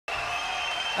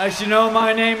As you know,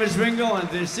 my name is Ringo, and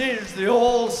this is the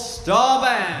All-Starr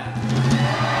Band.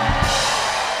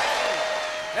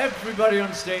 Everybody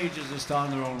on stage is a star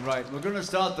in their own right. We're going to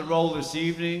start the roll this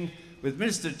evening with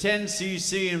Mr.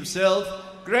 10cc himself,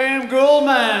 Graham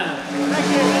Gouldman. Thank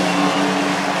you.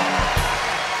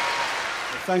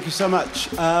 Thank you so much.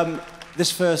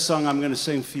 This first song I'm going to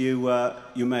sing for you,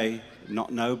 you may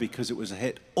not know because it was a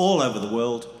hit all over the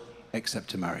world,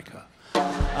 except America.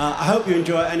 I hope you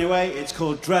enjoy it anyway. It's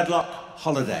called Dreadlock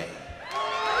Holiday.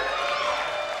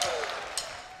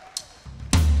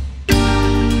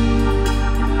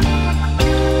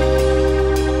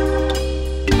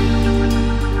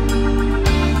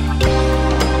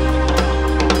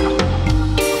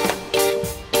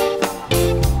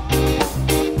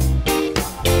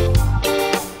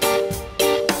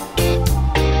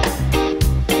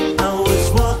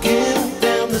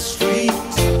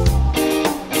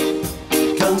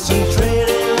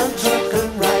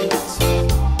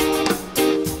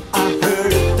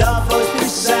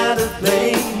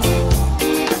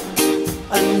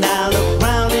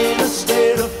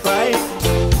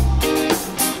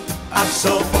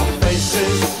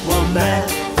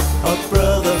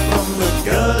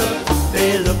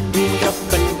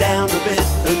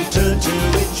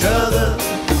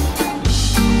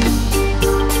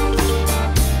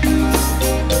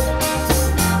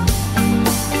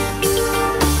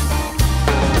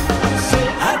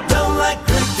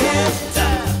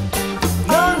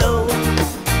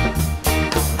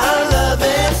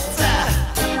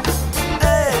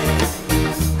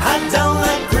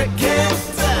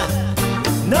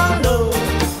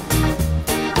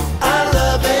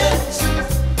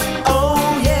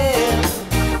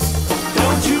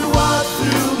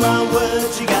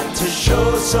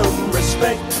 Some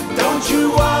respect, don't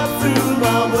you walk through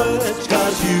my words,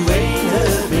 'cause you ain't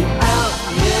heard me out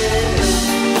yet.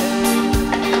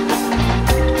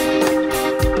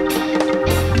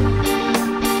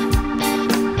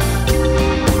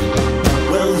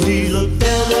 Well, he looked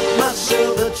down at my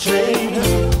silver chain.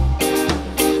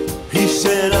 He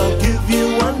said, I'll give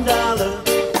you $1.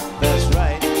 That's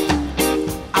right.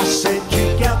 I said,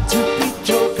 you got to beat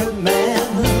your command.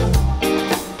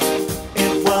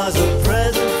 It was a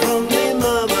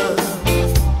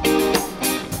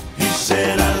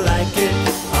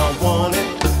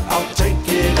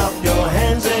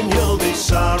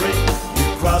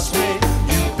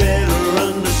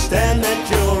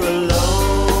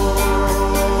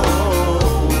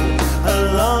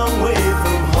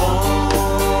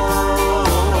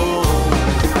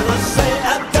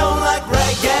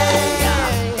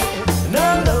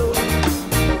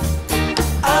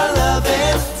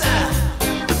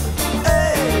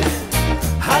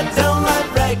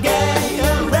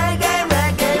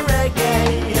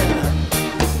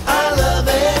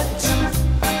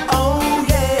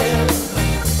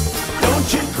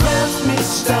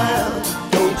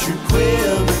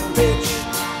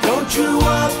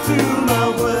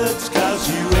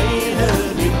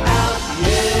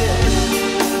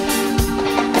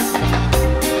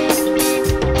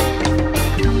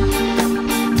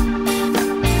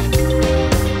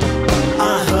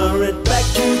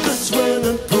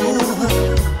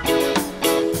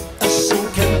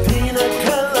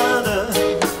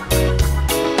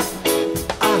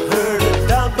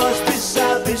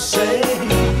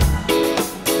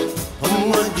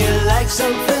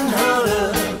something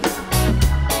harder.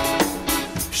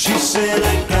 She said,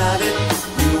 I got it,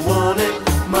 you want it.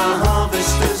 My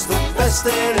harvest is the best,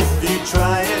 and if you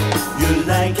try it, you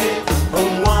like it.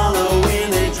 And wallow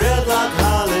in a dreadlock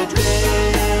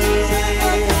holiday.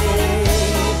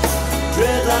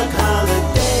 Dreadlock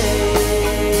holiday.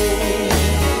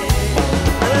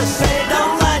 And I say,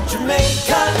 don't like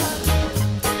Jamaica.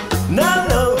 No,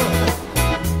 no.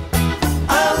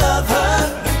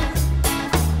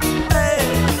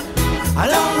 I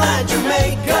don't like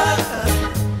Jamaica,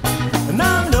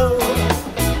 no, no,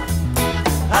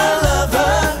 I love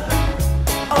her,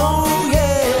 oh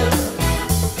yeah.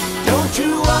 Don't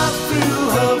you walk through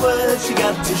her words, you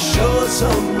got to show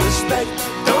some respect.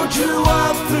 Don't you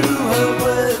walk through her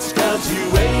words, 'cause you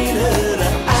ain't heard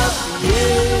her out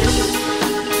yet.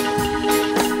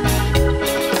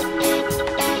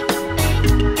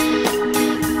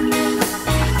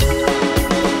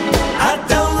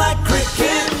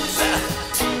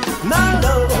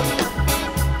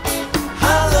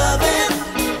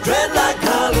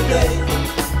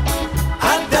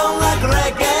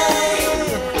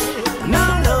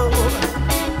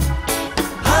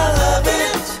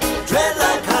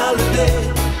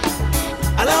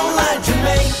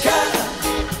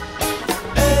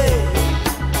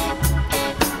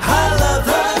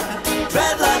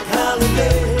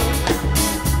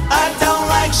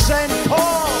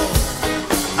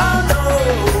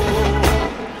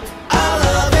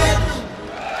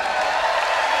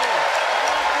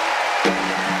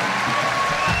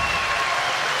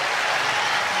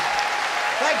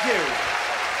 Thank you.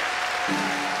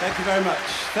 Thank you very much.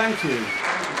 Thank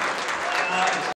you.